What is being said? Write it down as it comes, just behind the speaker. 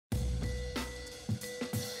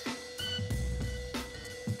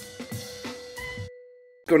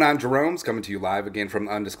Going on, Jerome's coming to you live again from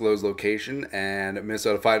an undisclosed location, and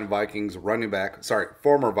Minnesota Vikings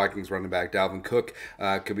former Vikings running back Dalvin Cook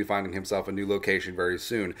could be finding himself a new location very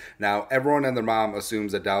soon. Now, everyone and their mom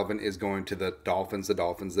assumes that Dalvin is going to the Dolphins,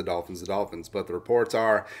 but the reports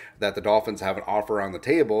are that the Dolphins have an offer on the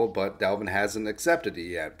table, but Dalvin hasn't accepted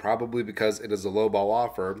it yet, probably because it is a lowball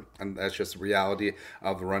offer, and that's just the reality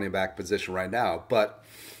of the running back position right now. But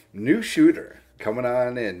new shooter coming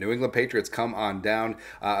on in. New England Patriots come on down.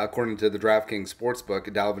 According to the DraftKings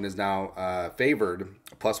Sportsbook, Dalvin is now favored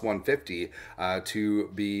plus 150 to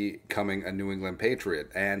becoming a New England Patriot.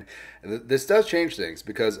 And this does change things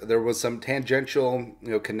because there was some tangential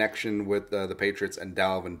connection with the Patriots and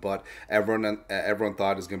Dalvin, but everyone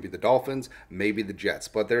thought it was going to be the Dolphins, maybe the Jets.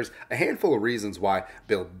 But there's a handful of reasons why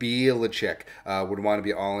Belichick would want to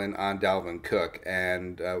be all in on Dalvin Cook.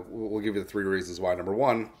 And we'll give you the three reasons why. Number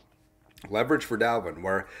one, leverage for Dalvin,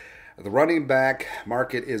 where the running back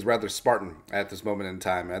market is rather Spartan at this moment in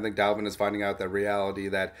time. And I think Dalvin is finding out that reality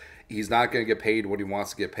that he's not going to get paid what he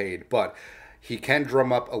wants to get paid, but he can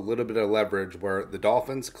drum up a little bit of leverage where the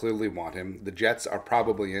Dolphins clearly want him. The Jets are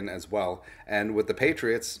probably in as well. And with the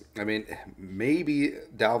Patriots, I mean, maybe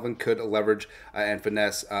Dalvin could leverage and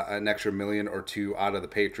finesse an extra $1 million or $2 million out of the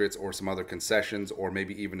Patriots or some other concessions or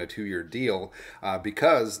maybe even a 2-year deal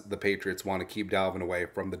because the Patriots want to keep Dalvin away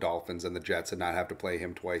from the Dolphins and the Jets and not have to play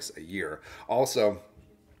him twice a year. Also,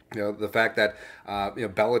 the fact that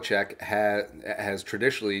Belichick has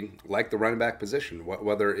traditionally liked the running back position,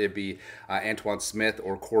 whether it be Antoine Smith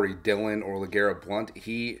or Corey Dillon or LeGarrette Blount,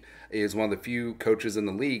 he is one of the few coaches in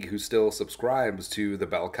the league who still subscribes to the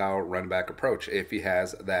bell cow running back approach if he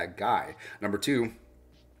has that guy. Number two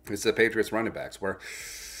is the Patriots running backs, where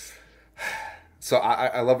so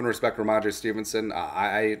I love and respect Ramondre Stevenson.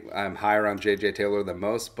 I'm higher on J.J. Taylor than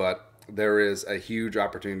most, but there is a huge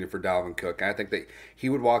opportunity for Dalvin Cook. And I think that he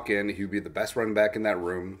would walk in, he would be the best running back in that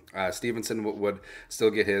room. Stevenson would still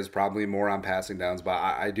get his, probably more on passing downs, but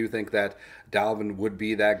I do think that Dalvin would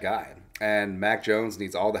be that guy. And Mac Jones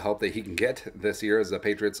needs all the help that he can get this year, as the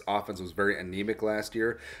Patriots' offense was very anemic last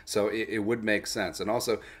year. So it would make sense. And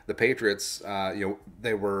also, the Patriots,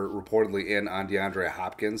 they were reportedly in on DeAndre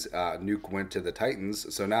Hopkins. Nuke went to the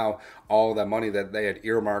Titans. So now all that money that they had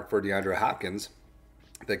earmarked for DeAndre Hopkins,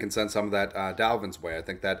 they can send some of that Dalvin's way. I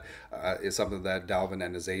think that is something that Dalvin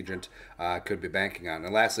and his agent could be banking on.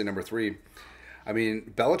 And lastly, number three, I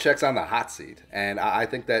mean, Belichick's on the hot seat, and I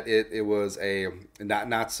think that it was a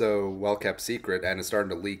not so well kept secret, and it's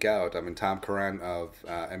starting to leak out. I mean, Tom Curran of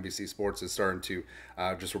NBC Sports is starting to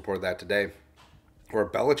just report that today, where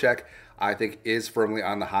Belichick, I think, is firmly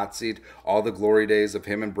on the hot seat. All the glory days of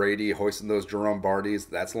him and Brady hoisting those Jerome Bardys,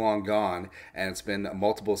 that's long gone, and it's been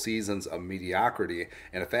multiple seasons of mediocrity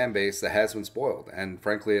and a fan base that has been spoiled, and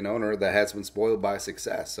frankly, an owner that has been spoiled by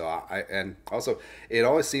success. So and also, it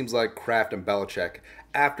always seems like Kraft and Belichick,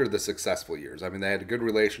 after the successful years, I mean, they had a good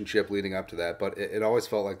relationship leading up to that, but it always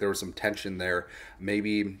felt like there was some tension there.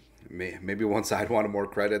 Maybe one side wanted more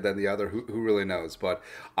credit than the other. Who really knows? But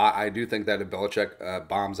I do think that if Belichick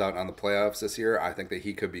bombs out on the playoffs this year, I think that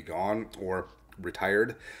he could be gone or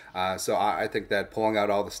retired. So I think that pulling out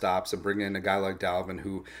all the stops and bringing in a guy like Dalvin,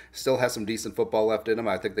 who still has some decent football left in him,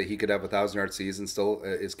 I think that he could have a 1,000-yard season, still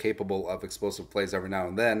is capable of explosive plays every now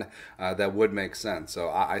and then. That would make sense. So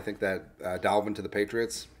I think that Dalvin to the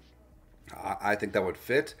Patriots, I think that would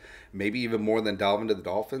fit, maybe even more than Dalvin to the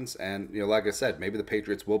Dolphins. And, like I said, maybe the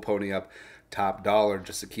Patriots will pony up top dollar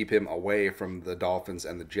just to keep him away from the Dolphins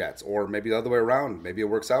and the Jets. Or maybe the other way around. Maybe it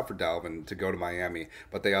works out for Dalvin to go to Miami,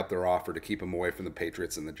 but they up their offer to keep him away from the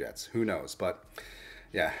Patriots and the Jets. Who knows? But,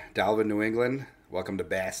 yeah, Dalvin, New England, welcome to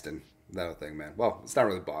Boston. That thing, man. Well, it's not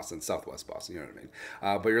really Boston, Southwest Boston, you know what I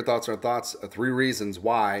mean? But your thoughts are thoughts. Three reasons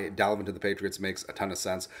why Dalvin to the Patriots makes a ton of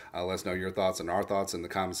sense. Let us know your thoughts and our thoughts in the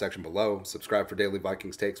comment section below. Subscribe for daily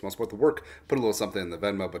Vikings takes. Most worth the work. Put a little something in the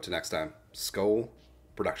Venmo. But till next time, Skol,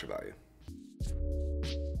 production value.